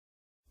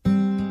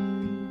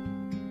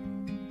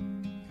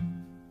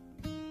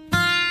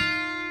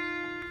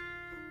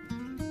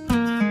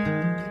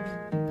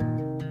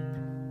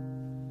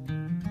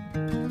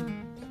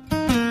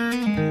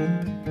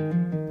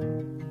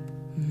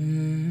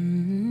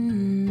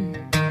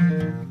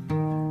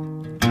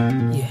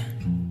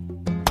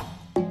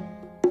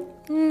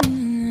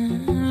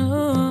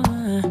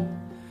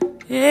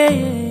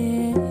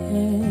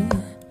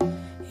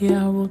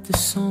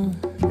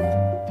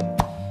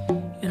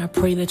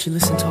that you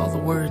listen to all the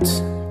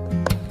words,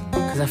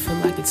 because I feel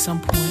like at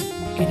some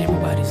point in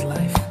everybody's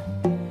life,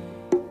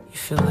 you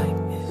feel like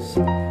this.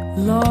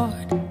 Lord,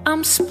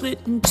 I'm split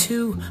in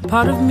two.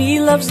 Part of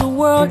me loves the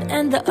world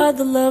and the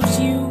other loves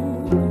you.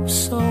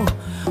 So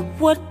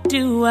what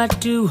do?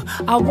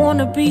 I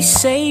wanna be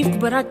saved,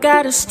 but I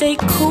gotta stay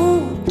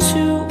cool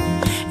too.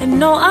 And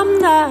no, I'm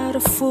not a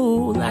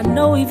fool. I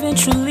know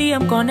eventually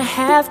I'm gonna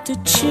have to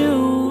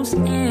choose.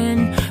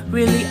 And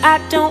really, I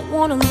don't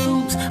wanna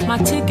lose my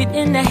ticket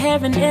into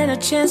heaven and a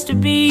chance to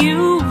be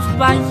used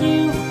by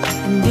you.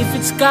 And if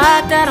it's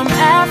God that I'm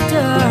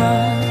after,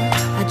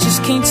 I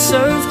just can't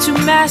serve two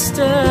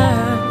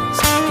masters.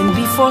 And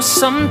before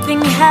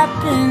something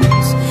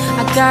happens,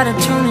 I gotta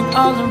turn it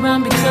all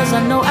around, because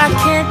I know I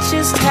can't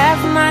just have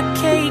my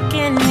cake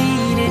and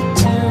eat it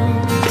too.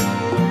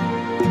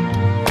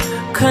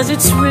 Cause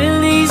it's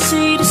real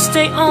easy to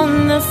stay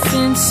on the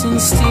fence and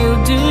still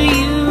do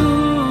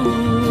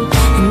you.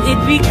 And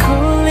it'd be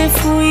cool if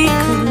we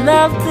could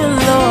love the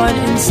Lord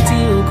and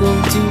still go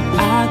do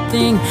our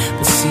thing.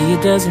 But see,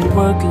 it doesn't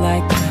work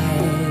like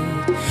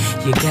that.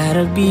 You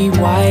gotta be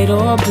white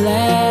or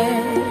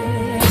black.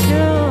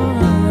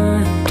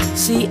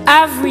 See,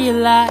 I've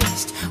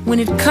realized when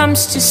it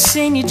comes to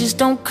sin, you just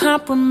don't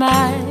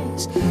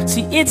compromise.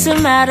 See, it's a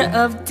matter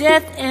of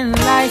death and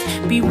life.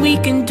 Be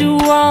weak and do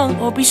wrong,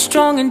 or be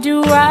strong and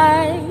do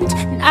right.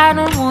 And I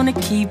don't wanna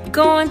keep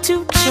going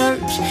to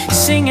church,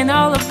 singing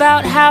all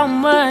about how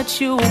much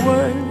you're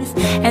worth,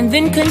 and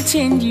then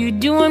continue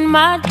doing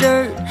my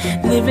dirt,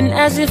 living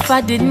as if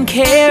I didn't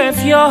care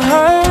if you're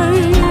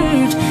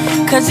hurt.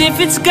 Cause if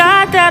it's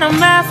God that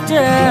I'm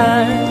after,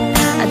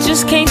 I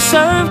just can't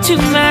serve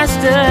two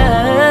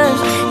masters.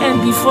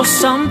 And before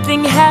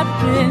something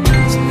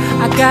happens,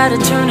 I gotta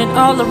turn it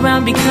all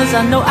around, because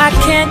I know I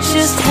can't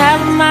just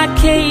have my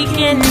cake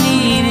and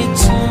eat it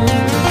too.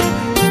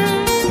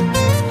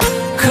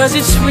 Cause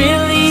it's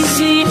real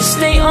easy to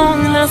stay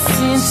on the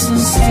fence and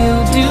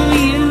still do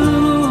you.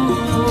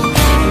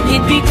 And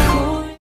it'd be cool